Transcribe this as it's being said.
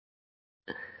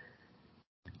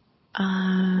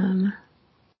Um,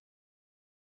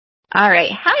 all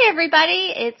right. Hi,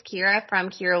 everybody. It's Kira from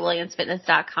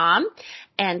KiraWilliamsFitness.com.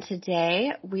 And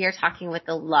today we are talking with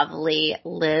the lovely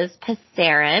Liz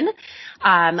Passaran.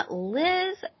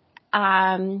 Liz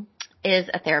is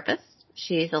a therapist.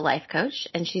 She's a life coach,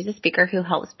 and she's a speaker who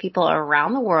helps people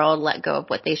around the world let go of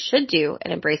what they should do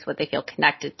and embrace what they feel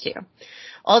connected to,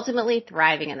 ultimately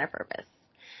thriving in their purpose.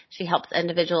 She helps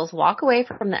individuals walk away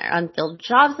from their unfulfilled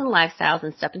jobs and lifestyles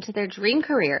and step into their dream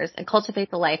careers and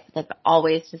cultivate the life that they've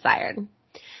always desired.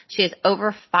 She has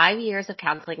over 5 years of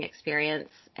counseling experience,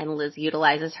 and Liz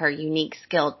utilizes her unique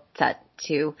skill set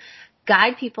to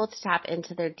guide people to tap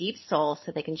into their deep soul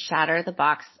so they can shatter the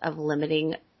box of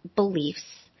limiting beliefs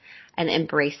and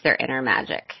embrace their inner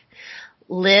magic.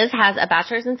 Liz has a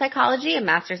bachelor's in psychology, a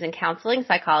master's in counseling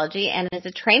psychology, and is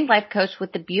a trained life coach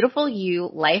with the Beautiful You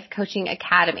Life Coaching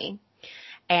Academy.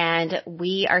 And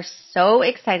we are so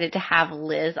excited to have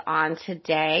Liz on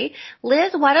today.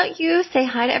 Liz, why don't you say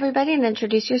hi to everybody and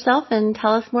introduce yourself and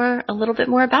tell us a little bit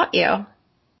more about you.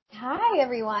 Hi,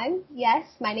 everyone. Yes,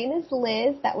 my name is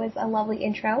Liz. That was a lovely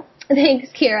intro. Thanks,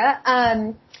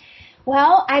 Kira.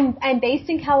 Well, I'm based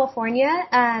in California,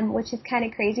 which is kind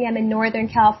of crazy. I'm in Northern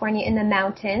California in the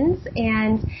mountains,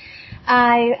 and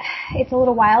it's a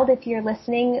little wild if you're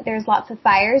listening. There's lots of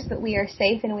fires, but we are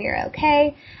safe and we are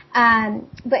okay.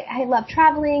 But I love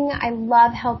traveling. I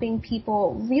love helping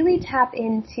people really tap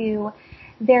into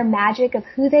their magic of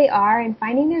who they are and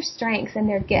finding their strengths and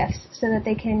their gifts so that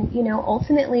they can,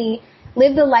 ultimately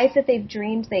live the life that they've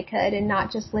dreamed they could and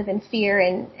not just live in fear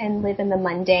and live in the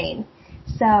mundane.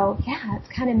 So, yeah, that's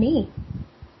kind of me.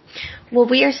 Well,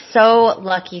 we are so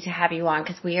lucky to have you on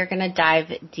because we are going to dive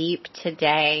deep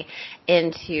today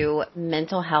into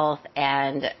mental health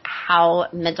and how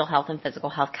mental health and physical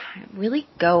health kind of really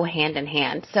go hand in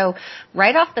hand. So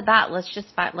right off the bat, let's just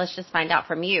find out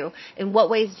from you, in what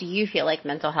ways do you feel like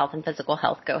mental health and physical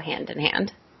health go hand in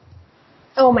hand?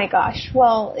 Oh my gosh.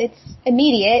 Well, it's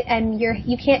immediate, and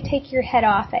you can't take your head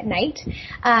off at night.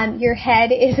 Your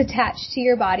head is attached to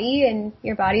your body, and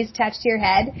your body is attached to your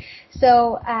head.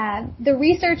 So the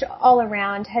research all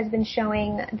around has been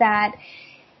showing that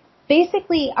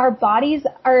basically our bodies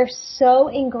are so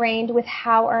ingrained with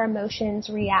how our emotions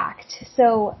react.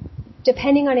 So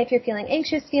depending on if you're feeling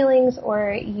anxious feelings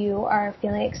or you are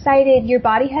feeling excited, your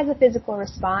body has a physical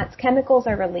response. Chemicals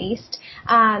are released,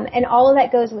 and all of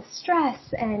that goes with stress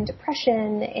and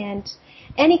depression and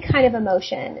any kind of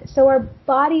emotion. So our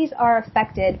bodies are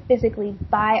affected physically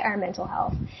by our mental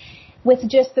health with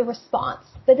just the response.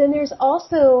 But then there's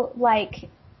also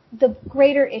the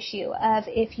greater issue of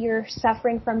if you're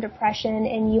suffering from depression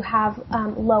and you have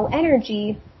low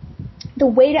energy. The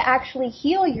way to actually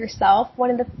heal yourself,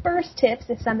 one of the first tips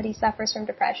if somebody suffers from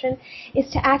depression,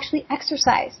 is to actually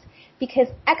exercise. Because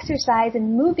exercise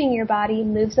and moving your body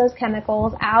moves those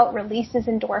chemicals out, releases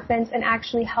endorphins, and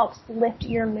actually helps lift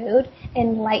your mood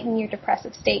and lighten your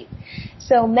depressive state.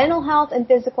 So mental health and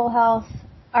physical health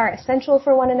are essential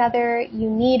for one another. You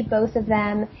need both of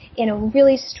them in a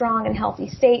really strong and healthy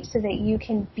state so that you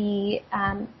can be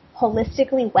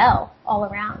holistically well all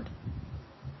around.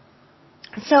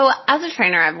 So as a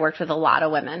trainer, I've worked with a lot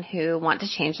of women who want to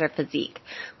change their physique,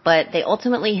 but they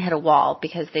ultimately hit a wall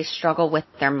because they struggle with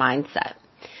their mindset.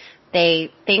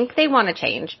 They think they want to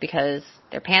change because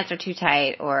their pants are too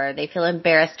tight or they feel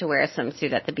embarrassed to wear a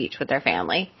swimsuit at the beach with their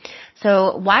family.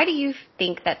 So why do you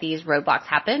think that these roadblocks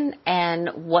happen,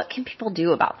 and what can people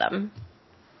do about them?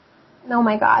 Oh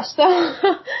my gosh. So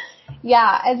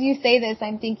yeah, as you say this,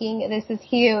 I'm thinking this is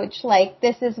huge.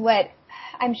 This is what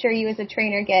I'm sure you as a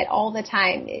trainer get all the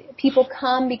time. People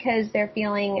come because they're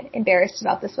feeling embarrassed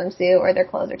about the swimsuit, or their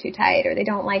clothes are too tight, or they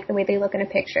don't like the way they look in a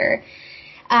picture.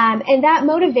 And that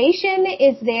motivation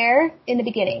is there in the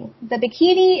beginning. The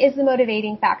bikini is the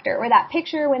motivating factor, or that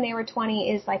picture when they were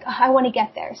 20 is like, oh, I want to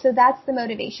get there. So that's the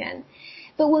motivation.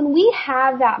 But when we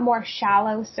have that more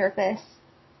shallow surface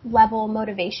level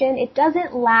motivation, it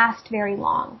doesn't last very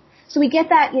long. So we get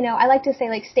that, I like to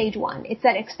say stage one. It's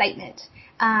that excitement.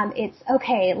 It's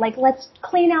okay, let's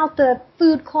clean out the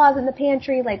food closet in the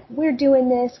pantry, we're doing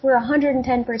this, we're 110%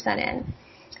 in.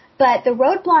 But the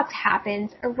roadblocks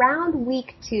happens around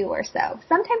week 2 or so.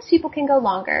 Sometimes people can go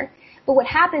longer, but what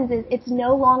happens is it's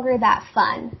no longer that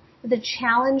fun. The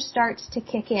challenge starts to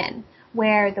kick in,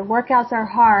 where the workouts are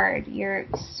hard, you're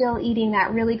still eating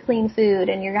that really clean food,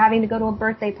 and you're having to go to a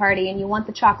birthday party and you want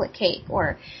the chocolate cake,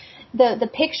 or the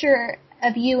picture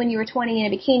of you when you were 20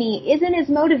 in a bikini isn't as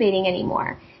motivating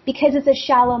anymore because it's a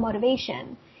shallow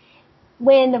motivation.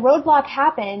 When the roadblock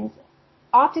happens,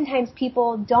 oftentimes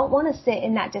people don't want to sit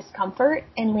in that discomfort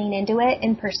and lean into it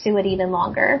and pursue it even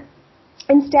longer.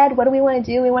 Instead, what do we want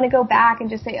to do? We want to go back and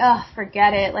just say, oh,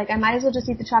 forget it. Like, I might as well just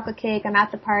eat the chocolate cake. I'm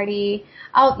at the party.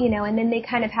 And then they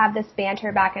kind of have this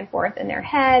banter back and forth in their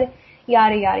head,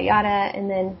 yada, yada, yada. And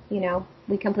then,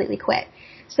 we completely quit.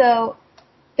 So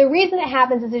the reason it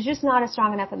happens is it's just not a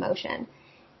strong enough emotion.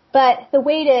 But the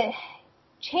way to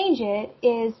change it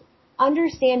is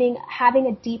understanding, having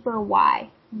a deeper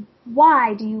why.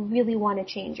 Why do you really want to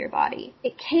change your body?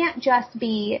 It can't just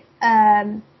be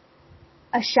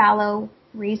a shallow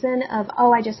reason of,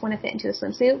 oh, I just want to fit into a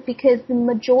swimsuit, because the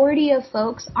majority of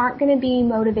folks aren't going to be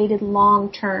motivated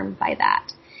long term by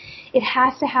that. It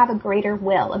has to have a greater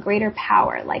will, a greater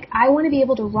power. Like, I want to be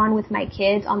able to run with my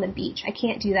kids on the beach. I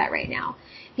can't do that right now,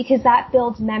 because that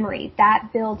builds memory, that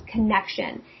builds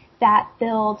connection, that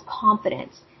builds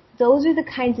confidence. Those are the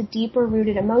kinds of deeper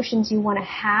rooted emotions you want to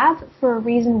have for a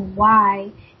reason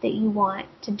why that you want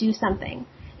to do something.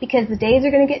 Because the days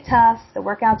are going to get tough, the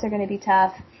workouts are going to be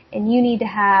tough, and you need to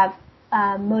have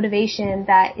motivation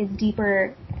that is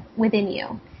deeper within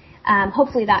you.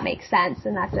 Hopefully that makes sense,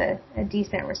 and that's a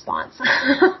decent response.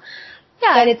 Yeah.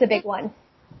 But it's a big one.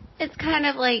 It's kind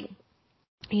of like,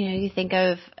 you think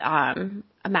of,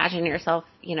 imagine yourself,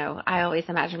 I always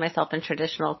imagine myself in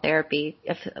traditional therapy,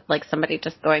 if like somebody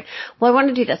just going, well, I want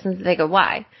to do this, and they go,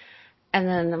 why? And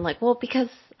then I'm like, well, because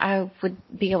I would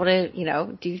be able to,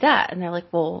 do that. And they're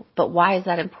like, well, but why is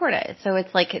that important? So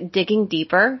it's like digging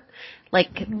deeper,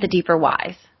 like the deeper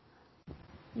whys.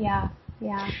 Yeah.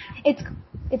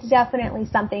 It's definitely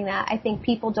something that I think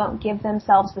people don't give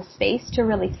themselves the space to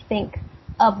really think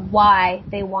of why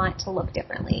they want to look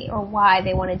differently, or why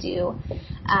they want to do,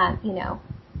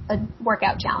 a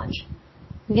workout challenge.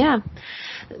 Yeah.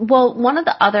 Well, one of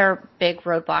the other big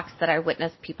roadblocks that I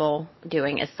witness people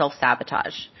doing is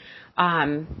self-sabotage.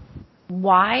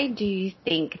 Why do you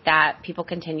think that people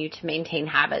continue to maintain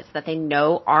habits that they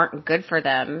know aren't good for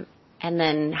them? And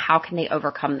then how can they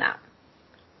overcome that?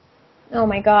 Oh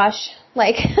my gosh.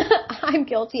 Like, I'm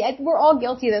guilty. We're all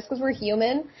guilty of this because we're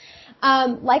human.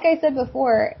 Like I said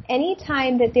before,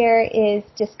 anytime that there is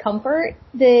discomfort,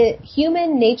 the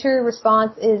human nature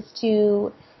response is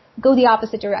to go the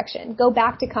opposite direction. Go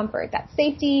back to comfort. That's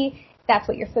safety. That's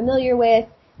what you're familiar with.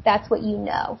 That's what you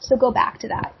know. So go back to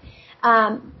that.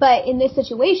 But in this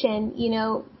situation, you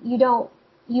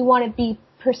want to be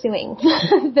pursuing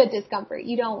the discomfort.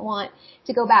 You don't want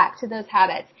to go back to those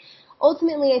habits.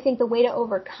 Ultimately, I think the way to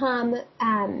overcome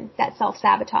that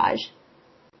self-sabotage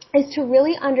is to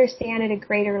really understand at a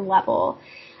greater level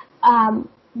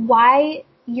why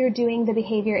you're doing the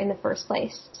behavior in the first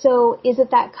place. So is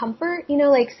it that comfort?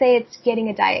 Like, say it's getting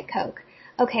a Diet Coke.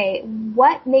 Okay,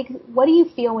 what do you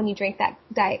feel when you drink that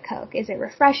Diet Coke? Is it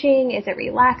refreshing? Is it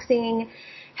relaxing?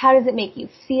 How does it make you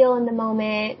feel in the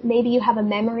moment? Maybe you have a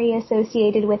memory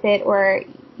associated with it, or,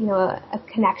 a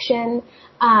connection.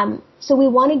 So we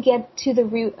want to get to the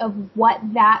root of what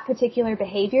that particular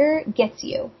behavior gets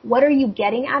you. What are you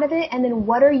getting out of it? And then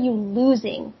what are you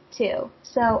losing too?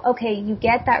 So, okay, you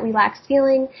get that relaxed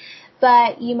feeling,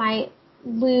 but you might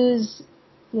lose,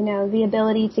 the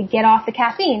ability to get off the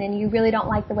caffeine, and you really don't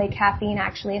like the way caffeine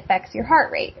actually affects your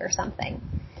heart rate or something.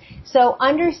 So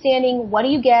understanding what do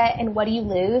you get and what do you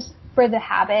lose for the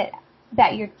habit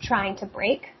that you're trying to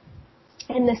break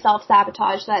and the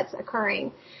self-sabotage that's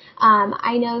occurring.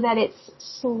 I know that it's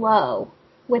slow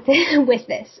with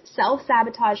this.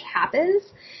 Self-sabotage happens.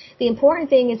 The important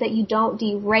thing is that you don't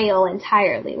derail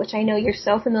entirely, which I know you're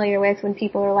so familiar with when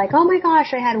people are like, oh my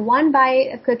gosh, I had one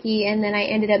bite of cookie and then I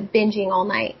ended up binging all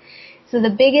night. So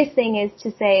the biggest thing is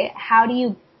to say, how do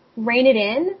you rein it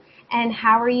in, and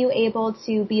how are you able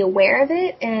to be aware of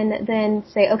it, and then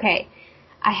say, okay,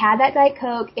 I had that Diet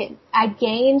Coke, I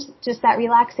gained just that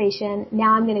relaxation,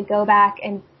 now I'm going to go back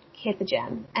and hit the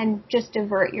gym, and just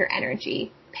divert your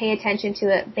energy. Pay attention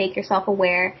to it, make yourself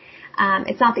aware.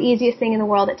 It's not the easiest thing in the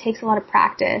world. It takes a lot of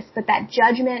practice, but that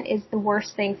judgment is the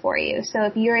worst thing for you. So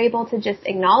if you're able to just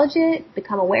acknowledge it,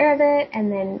 become aware of it,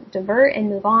 and then divert and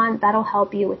move on, that'll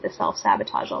help you with the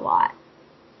self-sabotage a lot.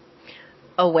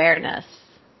 Awareness.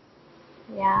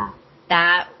 Yeah.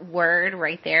 That word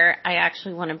right there, I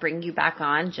actually want to bring you back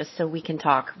on just so we can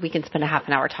talk. We can spend a half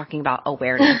an hour talking about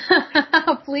awareness.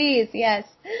 Please, yes.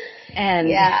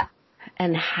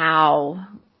 And how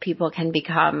people can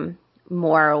become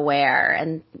more aware,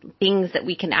 and things that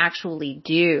we can actually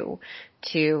do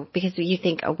because you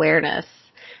think awareness,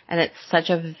 and it's such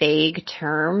a vague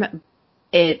term,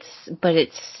 but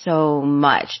it's so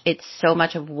much. It's so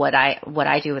much of what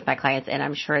I do with my clients, and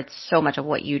I'm sure it's so much of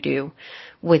what you do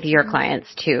with your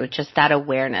clients too. Just that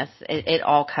awareness. It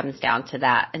all comes down to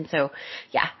that. And so,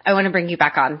 yeah, I want to bring you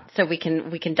back on so we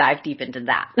can dive deep into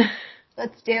that.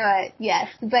 Let's do it. Yes.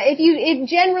 But if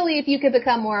you could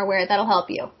become more aware, that'll help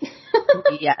you.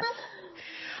 Yes.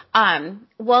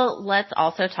 Well, let's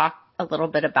also talk a little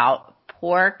bit about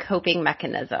poor coping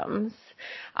mechanisms.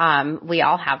 We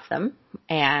all have them,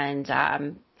 and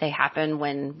they happen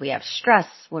when we have stress,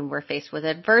 when we're faced with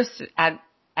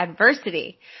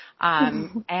adversity,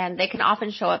 and they can often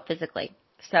show up physically.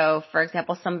 So, for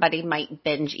example, somebody might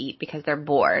binge eat because they're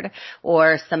bored,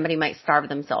 or somebody might starve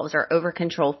themselves or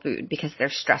over-control food because they're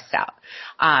stressed out.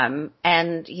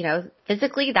 And,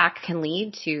 physically that can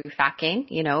lead to fat gain,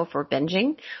 if we're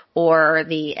binging, or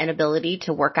the inability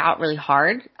to work out really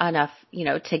hard enough,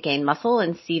 to gain muscle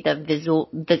and see the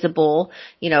visible,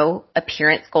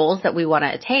 appearance goals that we want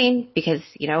to attain, because,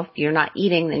 if you're not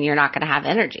eating, then you're not going to have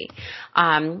energy.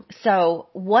 So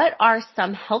what are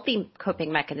some healthy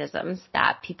coping mechanisms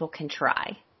that people can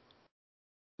try?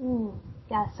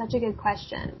 Yeah, such a good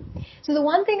question. So the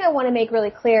one thing I want to make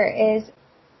really clear is,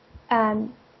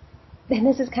 and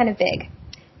this is kind of big,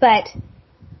 but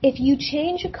if you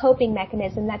change a coping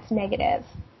mechanism that's negative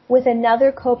with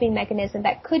another coping mechanism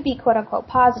that could be quote unquote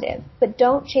positive, but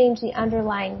don't change the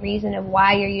underlying reason of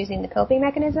why you're using the coping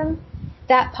mechanism,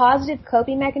 that positive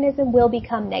coping mechanism will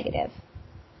become negative.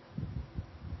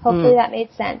 Hopefully that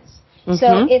made sense. Mm-hmm.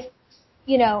 So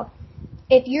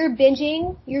if you're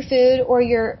binging your food or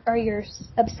you're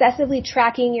obsessively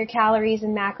tracking your calories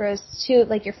and macros to,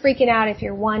 like, you're freaking out if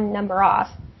you're one number off,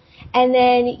 and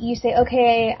then you say,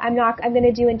 okay, I'm going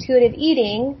to do intuitive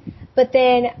eating, but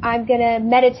then I'm going to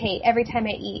meditate every time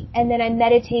I eat, and then I'm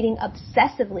meditating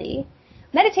obsessively.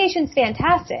 Meditation's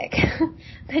fantastic.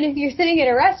 But if you're sitting at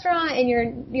a restaurant and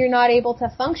you're not able to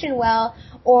function well,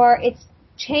 or it's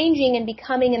changing and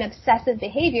becoming an obsessive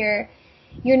behavior,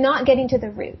 you're not getting to the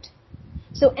root.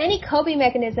 So any coping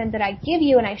mechanism that I give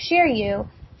you and I share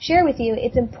with you,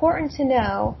 it's important to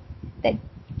know that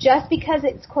just because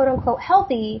it's quote unquote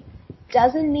healthy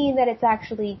doesn't mean that it's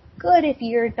actually good if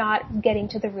you're not getting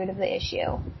to the root of the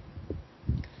issue.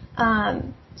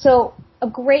 So a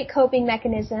great coping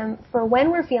mechanism for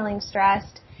when we're feeling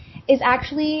stressed is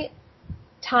actually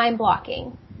time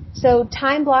blocking. So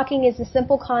time blocking is the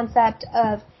simple concept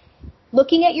of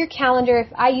looking at your calendar. If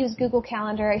I use Google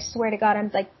Calendar, I swear to God, I'm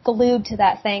like glued to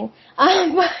that thing.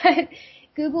 But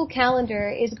Google Calendar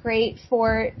is great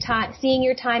for seeing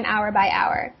your time hour by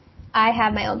hour. I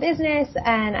have my own business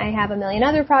and I have a million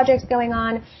other projects going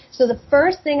on. So the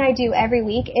first thing I do every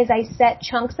week is I set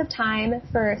chunks of time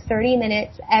for 30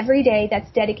 minutes every day that's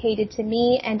dedicated to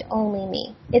me and only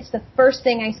me. It's the first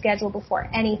thing I schedule before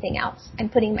anything else. I'm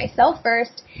putting myself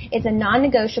first. It's a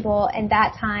non-negotiable, and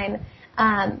that time,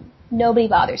 nobody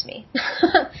bothers me.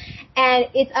 And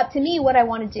it's up to me what I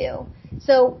want to do.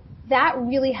 So that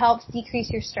really helps decrease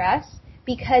your stress,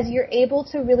 because you're able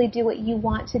to really do what you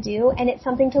want to do, and it's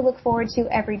something to look forward to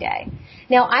every day.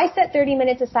 Now, I set 30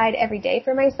 minutes aside every day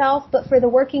for myself, but for the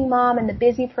working mom and the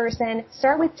busy person,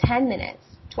 start with 10 minutes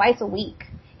twice a week.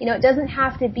 It doesn't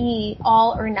have to be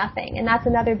all or nothing, and that's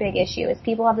another big issue, is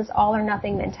people have this all or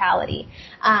nothing mentality.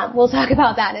 We'll talk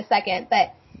about that in a second,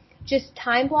 but just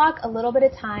time block a little bit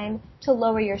of time to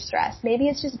lower your stress. Maybe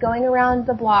it's just going around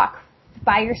the block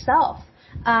by yourself.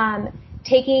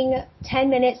 Taking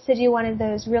 10 minutes to do one of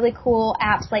those really cool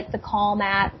apps like the Calm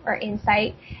app or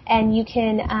Insight, and you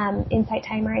can, Insight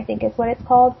Timer I think is what it's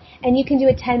called, and you can do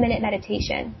a 10-minute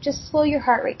meditation. Just slow your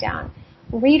heart rate down.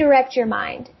 Redirect your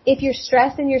mind. If you're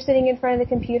stressed and you're sitting in front of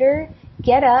the computer,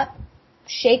 get up,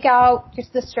 shake out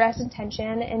just the stress and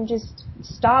tension, and just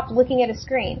stop looking at a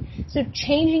screen. So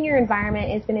changing your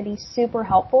environment is going to be super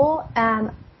helpful.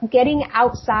 Getting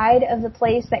outside of the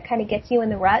place that kind of gets you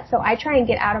in the rut. So I try and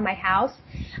get out of my house.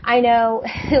 I know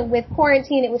with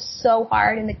quarantine it was so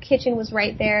hard, and the kitchen was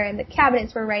right there and the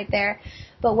cabinets were right there.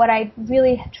 But what I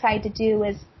really tried to do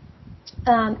was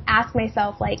ask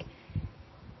myself, like,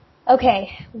 okay,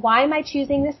 why am I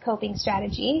choosing this coping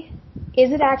strategy?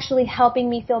 Is it actually helping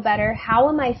me feel better? How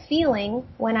am I feeling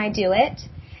when I do it?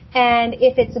 And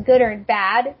if it's good or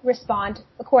bad, respond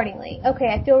accordingly. Okay,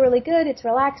 I feel really good. It's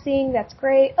relaxing. That's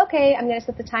great. Okay, I'm going to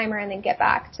set the timer and then get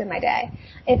back to my day.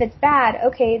 If it's bad,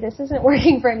 okay, this isn't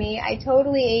working for me. I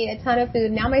totally ate a ton of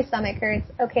food. Now my stomach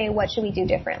hurts. Okay, what should we do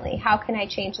differently? How can I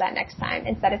change that next time?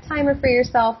 And set a timer for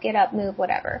yourself. Get up, move,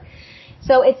 whatever.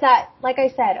 So it's that, like I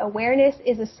said, awareness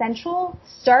is essential.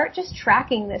 Start just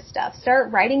tracking this stuff.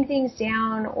 Start writing things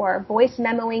down or voice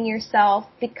memoing yourself.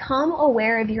 Become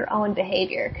aware of your own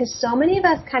behavior, because so many of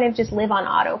us kind of just live on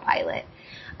autopilot.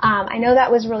 I know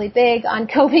that was really big on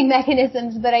coping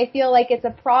mechanisms, but I feel like it's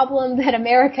a problem that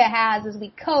America has, is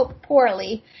we cope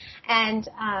poorly. And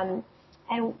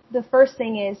the first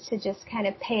thing is to just kind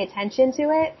of pay attention to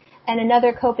it. And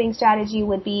another coping strategy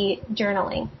would be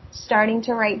journaling, starting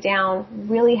to write down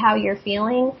really how you're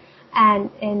feeling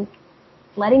and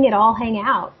letting it all hang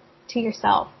out to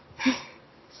yourself.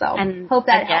 So And hope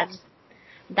that again, helps.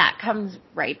 That comes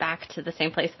right back to the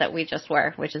same place that we just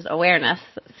were, which is awareness.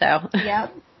 So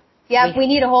Yep. We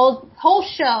need a whole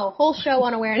show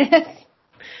on awareness.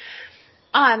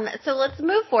 So let's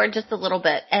move forward just a little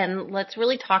bit and let's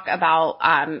really talk about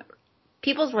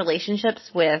people's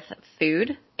relationships with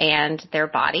food and their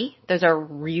body. Those are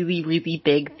really, really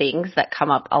big things that come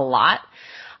up a lot.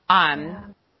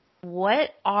 What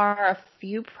are a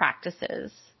few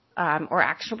practices or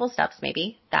actionable steps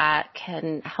maybe that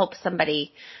can help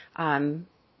somebody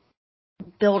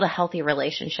build a healthy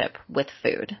relationship with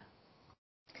food?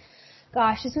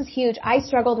 Gosh, this is huge. I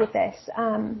struggled with this.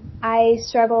 I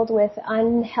struggled with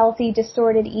unhealthy,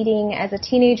 distorted eating as a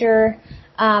teenager,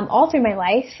 all through my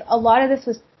life. A lot of this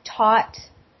was taught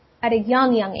at a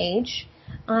young age.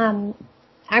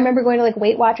 I remember going to like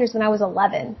Weight Watchers when I was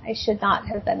 11. I should not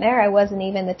have been there. I wasn't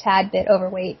even the tad bit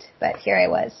overweight, but here I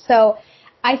was. So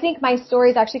I think my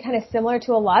story is actually kind of similar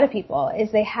to a lot of people,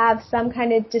 is they have some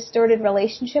kind of distorted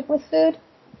relationship with food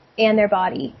and their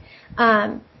body.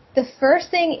 The first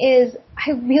thing is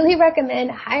I really recommend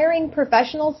hiring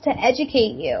professionals to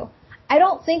educate you. I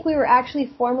don't think we were actually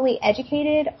formally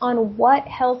educated on what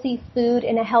healthy food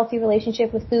and a healthy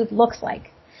relationship with food looks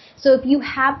like. So if you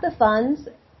have the funds,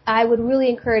 I would really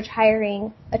encourage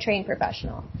hiring a trained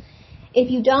professional.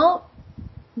 If you don't,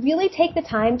 really take the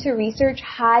time to research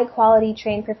high quality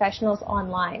trained professionals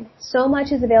online. So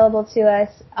much is available to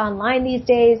us online these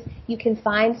days. You can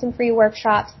find some free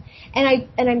workshops. And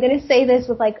I'm going to say this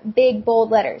with like big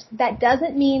bold letters. That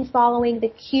doesn't mean following the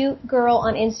cute girl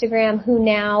on Instagram who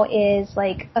now is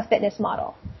like a fitness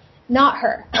model. Not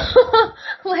her.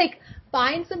 Like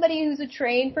find somebody who's a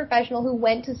trained professional who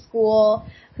went to school,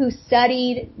 who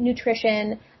studied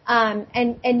nutrition,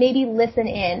 and maybe listen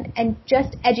in and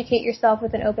just educate yourself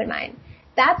with an open mind.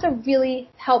 That's a really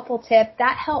helpful tip.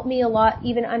 That helped me a lot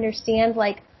even understand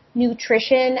like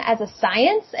nutrition as a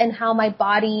science and how my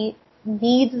body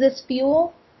needs this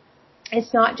fuel.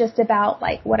 It's not just about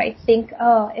like what I think,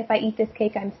 oh, if I eat this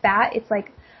cake, I'm fat. It's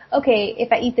like, okay,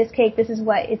 if I eat this cake, this is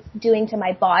what it's doing to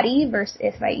my body versus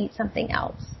if I eat something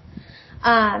else.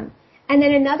 And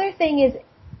then another thing is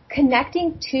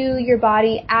connecting to your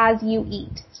body as you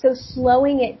eat. So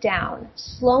slowing down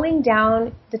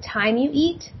the time you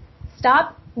eat.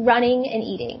 Stop running and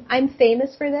eating. I'm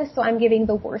famous for this, so I'm giving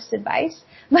the worst advice.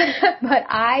 But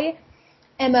I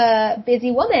am a busy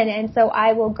woman, and so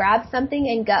I will grab something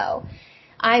and go.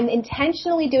 I'm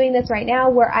intentionally doing this right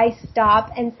now where I stop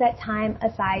and set time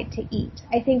aside to eat.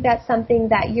 I think that's something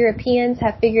that Europeans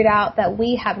have figured out that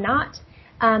we have not.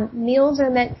 Meals are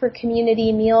meant for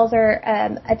community. Meals are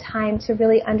a time to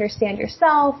really understand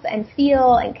yourself and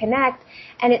feel and connect.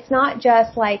 And it's not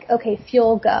just like, okay,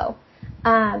 fuel, go.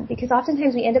 Because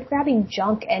oftentimes we end up grabbing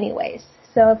junk anyways.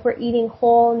 So if we're eating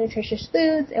whole, nutritious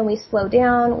foods and we slow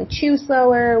down, we chew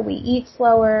slower, we eat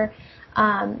slower,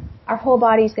 our whole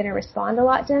body's going to respond a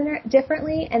lot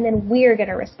differently, and then we're going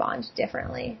to respond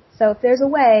differently. So if there's a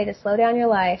way to slow down your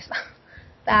life,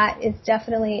 that is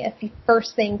definitely a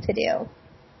first thing to do.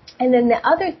 And then the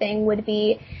other thing would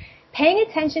be paying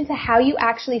attention to how you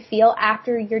actually feel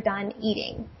after you're done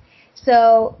eating.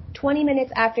 So 20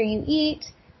 minutes after you eat,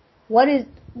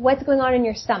 what's going on in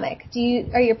your stomach?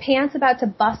 Are your pants about to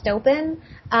bust open?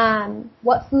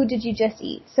 What food did you just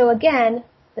eat? So again,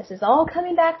 this is all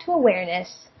coming back to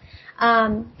awareness,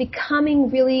 becoming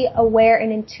really aware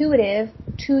and intuitive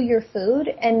to your food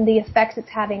and the effects it's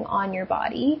having on your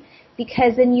body,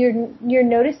 because then you're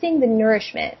noticing the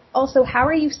nourishment. Also, how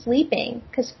are you sleeping?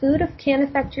 Because food can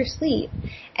affect your sleep.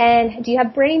 And do you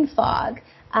have brain fog?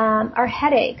 Or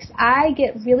headaches? I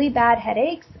get really bad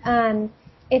headaches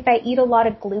if I eat a lot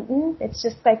of gluten. It's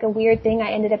just like a weird thing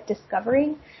I ended up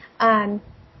discovering. And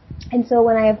so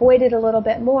when I avoid it a little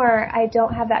bit more, I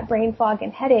don't have that brain fog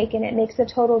and headache, and it makes a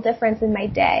total difference in my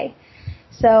day.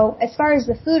 So as far as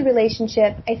the food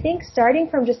relationship, I think starting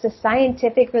from just a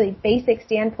scientific, really basic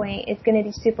standpoint is going to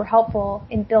be super helpful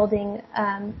in building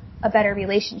a better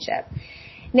relationship.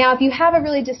 Now, if you have a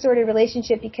really distorted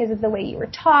relationship because of the way you were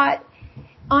taught,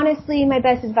 honestly, my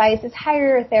best advice is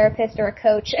hire a therapist or a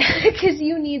coach because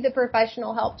you need the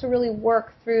professional help to really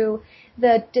work through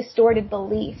the distorted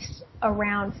beliefs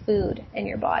around food and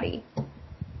your body.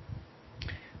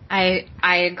 I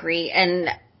agree, and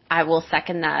I will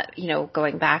second that,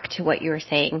 going back to what you were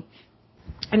saying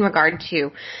in regard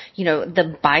to,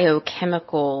 the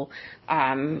biochemical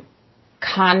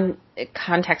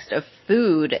context of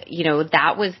food,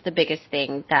 that was the biggest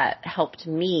thing that helped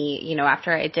me,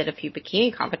 after I did a few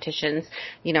bikini competitions,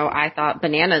 I thought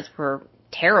bananas were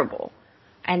terrible.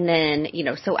 And then,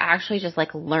 so actually just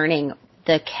like learning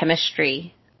the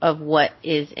chemistry of what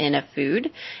is in a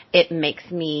food, it makes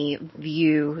me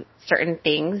view certain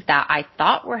things that I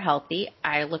thought were healthy.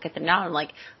 I look at them now and I'm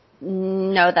like,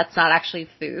 no, that's not actually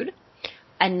food.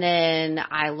 And then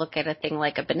I look at a thing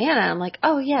like a banana and I'm like,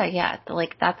 oh yeah,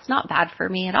 like that's not bad for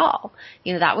me at all.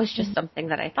 That was just something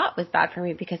that I thought was bad for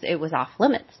me because it was off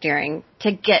limits to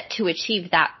achieve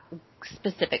that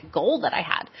specific goal that I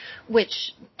had,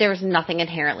 which there's nothing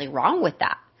inherently wrong with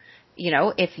that.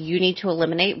 If you need to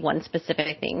eliminate one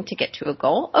specific thing to get to a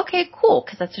goal, okay, cool,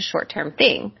 because that's a short-term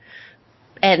thing.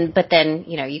 But then,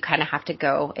 you kind of have to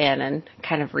go in and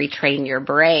kind of retrain your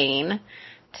brain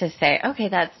to say, okay,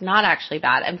 that's not actually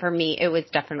bad. And for me, it was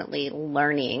definitely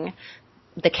learning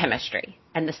the chemistry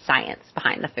and the science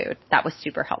behind the food. That was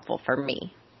super helpful for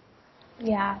me.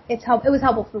 Yeah, it was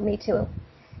helpful for me too.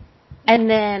 And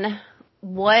then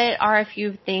what are a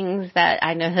few things that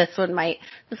I know this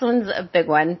one's a big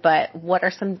one, but what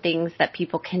are some things that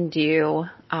people can do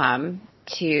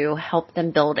to help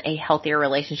them build a healthier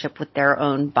relationship with their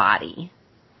own body?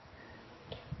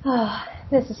 Oh,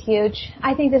 this is huge.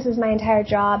 I think this is my entire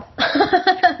job.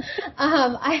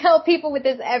 I help people with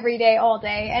this every day, all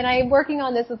day, and I'm working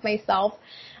on this with myself.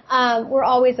 We're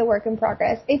always a work in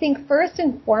progress. I think first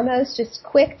and foremost, just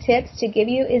quick tips to give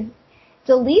you is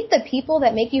delete the people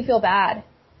that make you feel bad.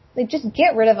 Like, just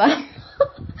get rid of them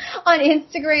on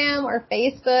Instagram or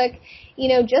Facebook.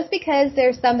 Just because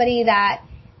there's somebody that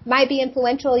might be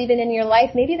influential even in your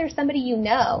life, maybe there's somebody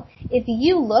if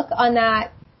you look on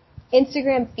that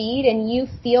Instagram feed and you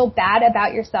feel bad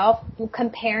about yourself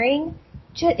comparing,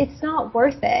 it's not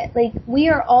worth it. Like, we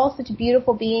are all such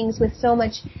beautiful beings with so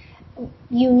much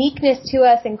uniqueness to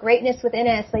us and greatness within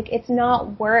us. Like, it's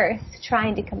not worth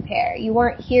trying to compare. You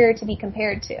weren't here to be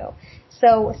compared to.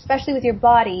 So, especially with your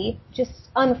body, just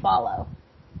unfollow.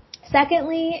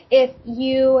 Secondly, if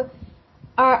you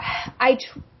are,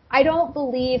 I don't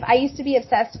believe, I used to be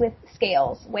obsessed with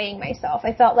scales, weighing myself.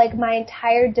 I felt like my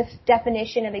entire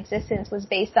definition of existence was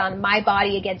based on my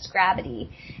body against gravity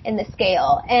in the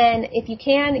scale. And if you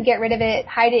can, get rid of it,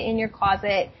 hide it in your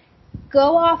closet.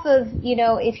 Go off of,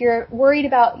 if you're worried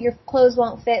about your clothes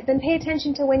won't fit, then pay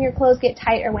attention to when your clothes get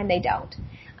tight or when they don't.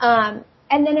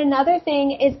 And then another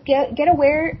thing is get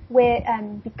aware with,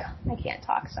 I can't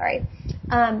talk, sorry.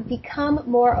 Become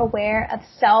more aware of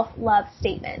self-love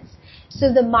statements.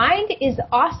 So the mind is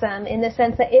awesome in the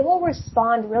sense that it will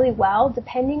respond really well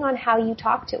depending on how you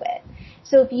talk to it.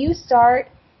 So if you start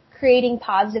creating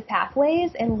positive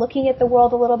pathways and looking at the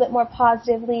world a little bit more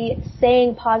positively,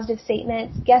 saying positive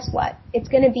statements, guess what? It's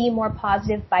going to be more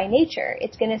positive by nature.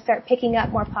 It's going to start picking up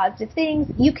more positive things.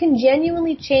 You can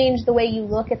genuinely change the way you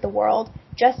look at the world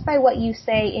just by what you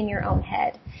say in your own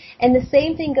head. And the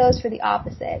same thing goes for the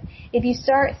opposite. If you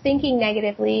start thinking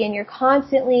negatively and you're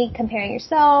constantly comparing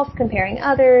yourself, comparing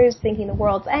others, thinking the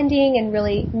world's ending and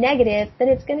really negative, then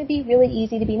it's going to be really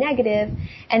easy to be negative,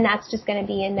 and that's just going to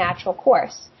be a natural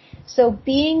course. So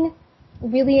being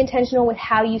really intentional with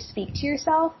how you speak to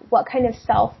yourself, what kind of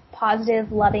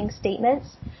self-positive, loving statements,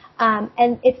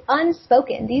 and it's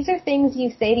unspoken. These are things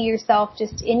you say to yourself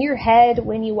just in your head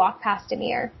when you walk past a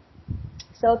mirror.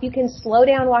 So if you can slow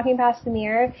down walking past the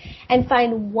mirror and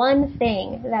find one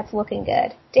thing that's looking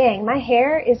good. Dang, my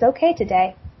hair is okay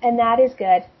today, and that is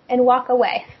good. And walk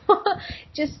away.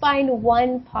 Just find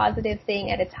one positive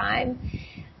thing at a time.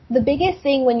 The biggest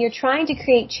thing when you're trying to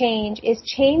create change is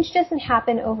change doesn't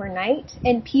happen overnight,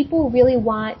 and people really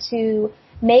want to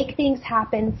make things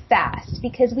happen fast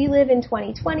because we live in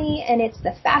 2020 and it's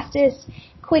the fastest,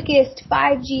 quickest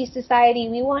 5G society.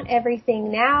 We want everything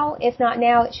now. If not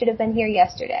now, it should have been here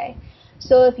yesterday.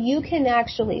 So if you can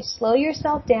actually slow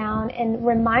yourself down and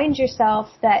remind yourself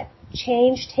that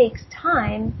change takes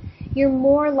time, you're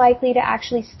more likely to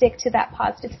actually stick to that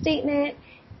positive statement,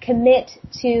 commit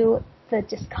to the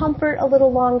discomfort a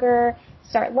little longer,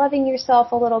 start loving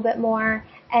yourself a little bit more,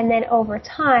 and then over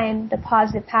time, the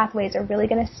positive pathways are really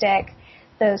going to stick.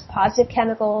 Those positive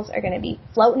chemicals are going to be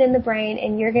floating in the brain,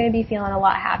 and you're going to be feeling a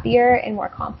lot happier and more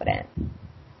confident.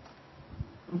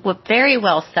 Well, very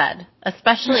well said,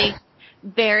 especially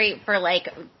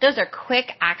those are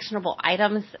quick, actionable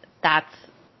items. That's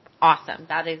awesome.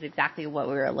 That is exactly what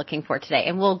we were looking for today,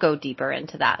 and we'll go deeper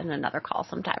into that in another call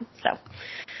sometime. So,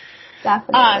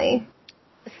 definitely.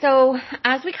 So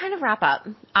as we kind of wrap up,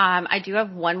 I do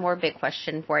have one more big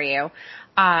question for you.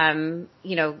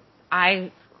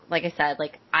 I like I said,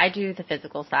 like I do the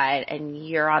physical side and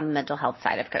you're on the mental health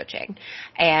side of coaching.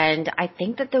 And I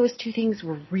think that those two things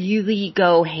really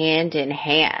go hand in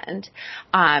hand.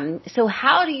 So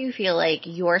how do you feel like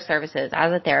your services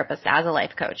as a therapist, as a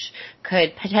life coach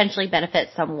could potentially benefit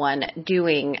someone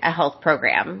doing a health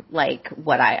program like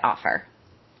what I offer?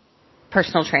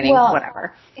 Personal training,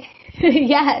 whatever.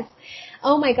 Yes.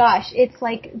 Oh my gosh.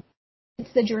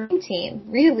 It's the dream team,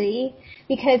 really,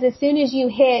 because as soon as you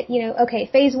hit, okay,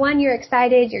 phase 1, you're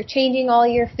excited, you're changing all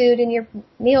your food and your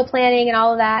meal planning and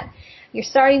all of that. You're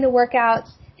starting the workouts,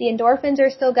 the endorphins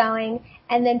are still going,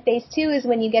 and then phase 2 is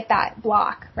when you get that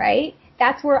block, right?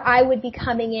 That's where I would be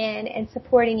coming in and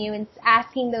supporting you and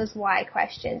asking those why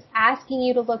questions, asking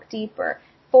you to look deeper,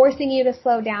 forcing you to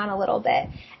slow down a little bit,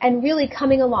 and really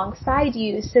coming alongside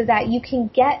you so that you can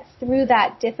get through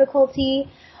that difficulty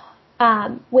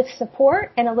with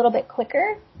support and a little bit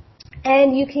quicker,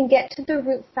 and you can get to the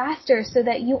root faster so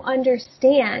that you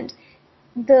understand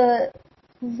the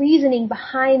reasoning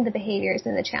behind the behaviors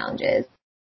and the challenges.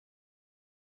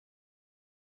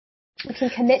 You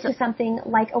can commit to something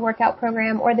like a workout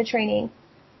program or the training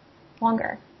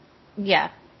longer. Yeah.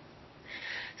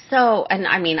 So, and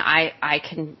I mean, I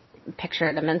can picture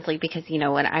it immensely because,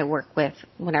 when I work with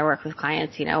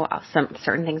clients, some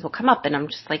certain things will come up and I'm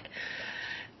just like,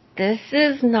 this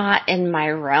is not in my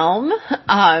realm.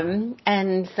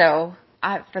 And so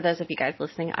for those of you guys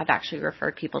listening, I've actually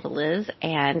referred people to Liz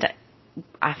and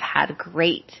I've had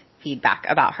great feedback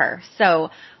about her. So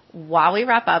while we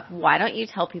wrap up, why don't you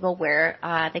tell people where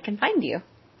they can find you?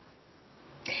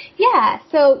 Yeah,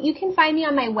 so you can find me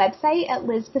on my website at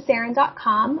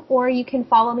lizpassarin.com, or you can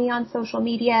follow me on social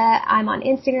media. I'm on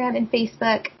Instagram and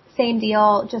Facebook. Same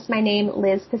deal, just my name,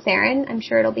 Liz Passarin. I'm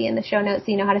sure it'll be in the show notes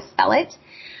so you know how to spell it.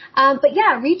 But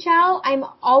yeah, reach out. I'm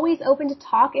always open to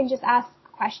talk and just ask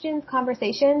questions,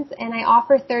 conversations, and I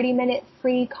offer 30-minute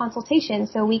free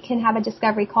consultations, so we can have a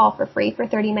discovery call for free for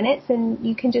 30 minutes, and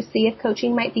you can just see if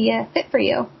coaching might be a fit for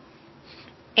you.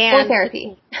 Or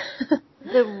therapy.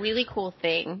 The really cool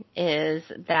thing is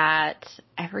that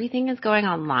everything is going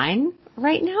online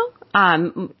right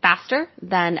now, faster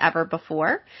than ever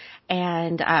before.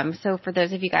 And so for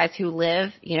those of you guys who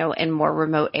live, in more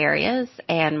remote areas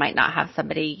and might not have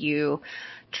somebody you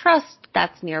trust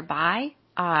that's nearby,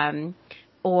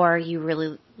 or you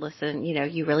really listen,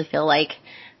 you really feel like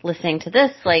listening to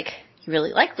this, like you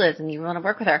really like Liz and you want to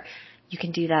work with her, you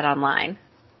can do that online.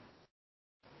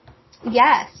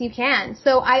 Yes, you can.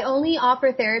 So I only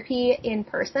offer therapy in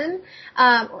person.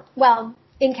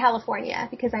 In California,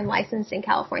 because I'm licensed in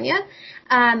California.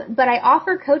 But I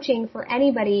offer coaching for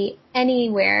anybody,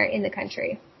 anywhere in the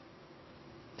country.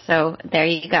 So there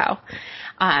you go.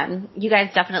 You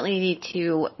guys definitely need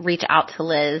to reach out to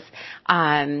Liz,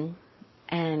 and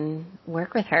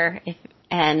work with her.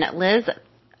 And Liz,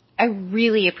 I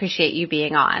really appreciate you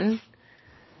being on.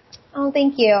 Oh,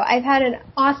 thank you. I've had an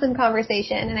awesome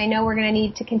conversation, and I know we're going to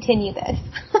need to continue this.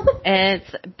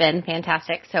 It's been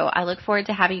fantastic. So I look forward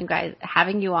to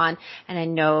having you on, and I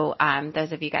know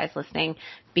those of you guys listening,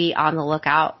 be on the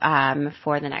lookout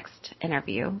for the next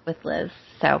interview with Liz.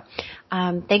 So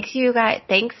thanks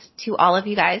to all of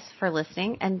you guys for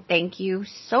listening, and thank you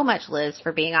so much, Liz,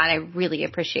 for being on. I really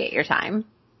appreciate your time.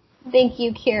 Thank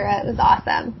you, Kira. It was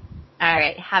awesome. All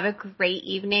right. Have a great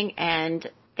evening, and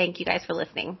thank you guys for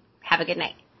listening. Have a good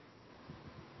night.